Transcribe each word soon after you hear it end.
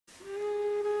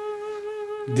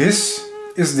This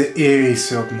is the Eri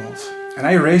Silkmoth, and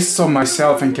I raised some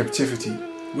myself in captivity.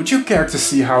 Would you care to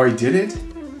see how I did it?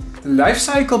 The life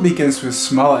cycle begins with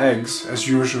small eggs, as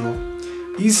usual,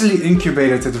 easily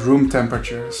incubated at room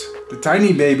temperatures. The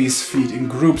tiny babies feed in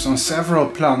groups on several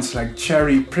plants like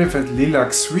cherry, privet,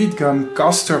 lilac, sweet gum,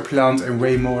 castor plant and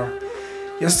way more.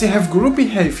 Yes, they have group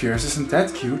behaviors, isn't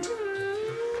that cute?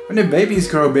 When the babies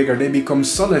grow bigger, they become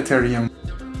solitary and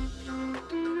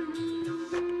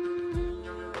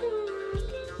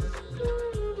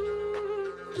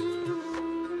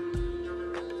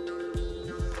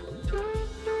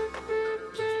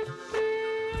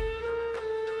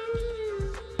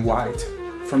wide.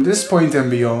 From this point and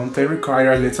beyond, they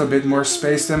require a little bit more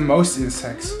space than most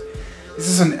insects. This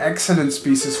is an excellent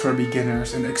species for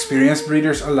beginners and experienced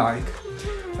breeders alike.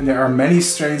 And there are many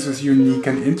strains with unique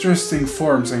and interesting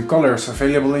forms and colors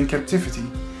available in captivity.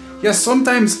 Yes,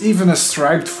 sometimes even a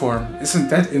striped form. Isn't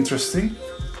that interesting?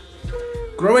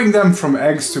 Growing them from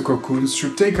eggs to cocoons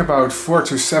should take about 4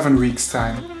 to 7 weeks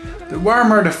time. The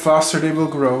warmer, the faster they will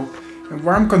grow. In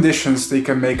warm conditions they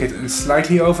can make it in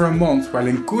slightly over a month, while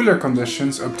in cooler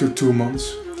conditions up to 2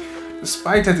 months.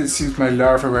 Despite that, it seems my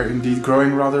larvae were indeed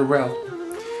growing rather well.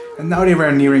 And now they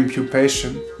were nearing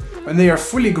pupation. When they are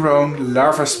fully grown, the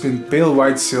larvae spin pale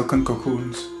white silken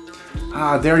cocoons.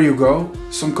 Ah, there you go,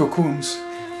 some cocoons.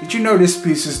 Did you know this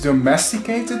species is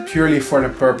domesticated purely for the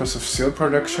purpose of silk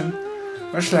production?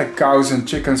 Much like cows and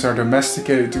chickens are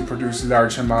domesticated to produce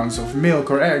large amounts of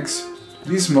milk or eggs,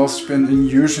 these moths spin in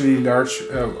usually large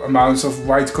amounts of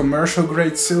white commercial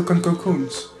grade silken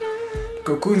cocoons. The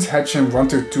cocoons hatch in 1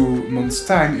 to 2 months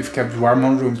time if kept warm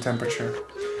on room temperature.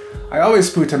 I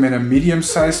always put them in a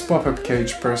medium-sized pop-up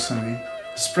cage personally.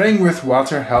 Spraying with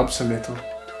water helps a little.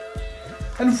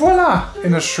 And voila!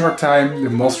 In a short time the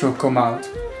moths will come out.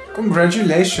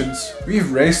 Congratulations!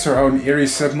 We've raised our own Eri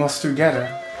Silkmoths together.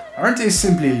 Aren't they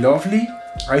simply lovely?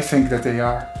 I think that they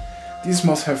are. These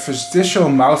moths have vestigial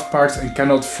mouth parts and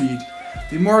cannot feed.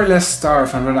 They more or less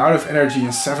starve and run out of energy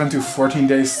in 7 to 14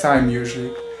 days time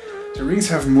usually. The rings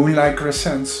have moon-like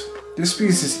crescents. This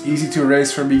species is easy to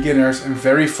raise for beginners and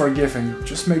very forgiving.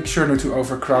 Just make sure not to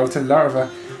overcrowd the larvae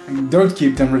and don't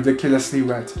keep them ridiculously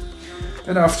wet.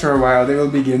 Then after a while they will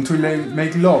begin to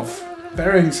make love.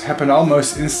 Pairings happen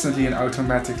almost instantly and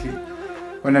automatically.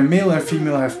 When a male and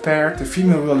female have paired, the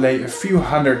female will lay a few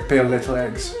hundred pale little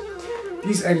eggs.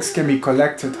 These eggs can be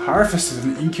collected, harvested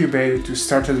and incubated to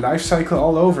start the life cycle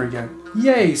all over again.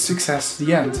 Yay! Success,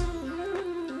 the end.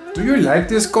 Do you like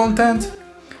this content?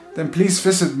 Then please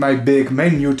visit my big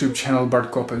main YouTube channel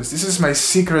Bart Coppens. This is my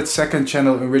secret second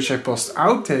channel in which I post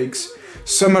outtakes,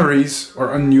 summaries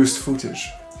or unused footage.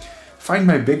 Find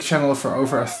my big channel for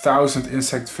over 1,000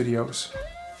 insect videos.